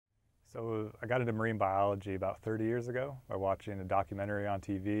So I got into marine biology about 30 years ago by watching a documentary on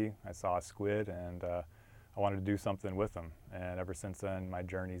TV. I saw a squid and I wanted to do something with them. And ever since then, my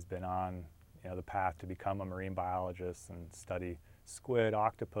journey's been on the path to become a marine biologist and study squid,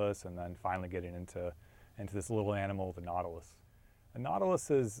 octopus, and then finally getting into this little animal, the nautilus. The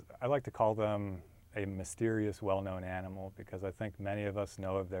nautilus is, I like to call them a mysterious, well-known animal because I think many of us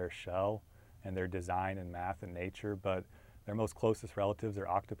know of their shell and their design and math and nature, but their most closest relatives are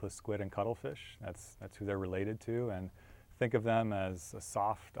octopus, squid, and cuttlefish. That's who they're related to. And think of them as a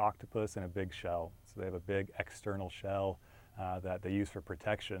soft octopus and a big shell. So they have a big external shell that they use for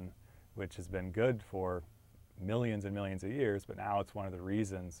protection, which has been good for millions and millions of years, but now it's one of the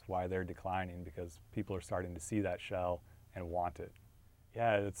reasons why they're declining because people are starting to see that shell and want it.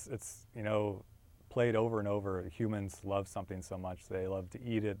 Yeah, it's played over and over. Humans love something so much. They love to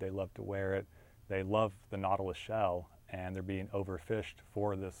eat it, they love to wear it, they love the nautilus shell, and they're being overfished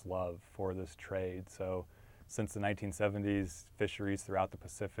for this love, for this trade. So since the 1970s, fisheries throughout the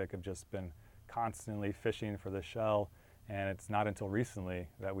Pacific have just been constantly fishing for the shell, and it's not until recently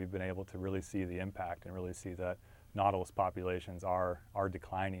that we've been able to really see the impact and really see that nautilus populations are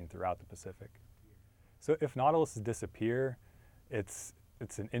declining throughout the Pacific. So if nautiluses disappear, it's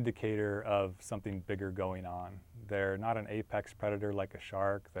an indicator of something bigger going on. They're not an apex predator like a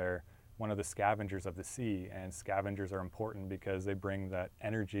shark. They're one of the scavengers of the sea, and scavengers are important because they bring that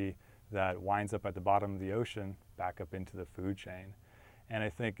energy that winds up at the bottom of the ocean back up into the food chain. And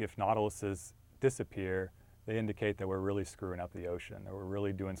I think if nautiluses disappear, they indicate that we're really screwing up the ocean, that we're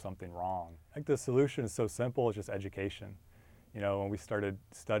really doing something wrong. I think the solution is so simple, it's just education. When we started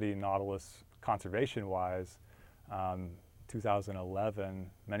studying nautilus conservation-wise, 2011,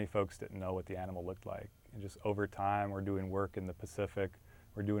 many folks didn't know what the animal looked like. And just over time, we're doing work in the Pacific,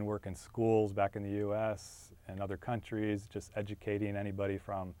 we're doing work in schools back in the US and other countries, just educating anybody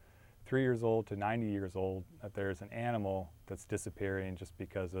from 3 years old to 90 years old that there's an animal that's disappearing just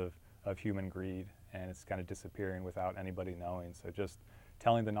because of human greed, and it's kind of disappearing without anybody knowing. So just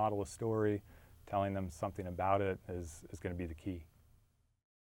telling the nautilus story, telling them something about it is going to be the key.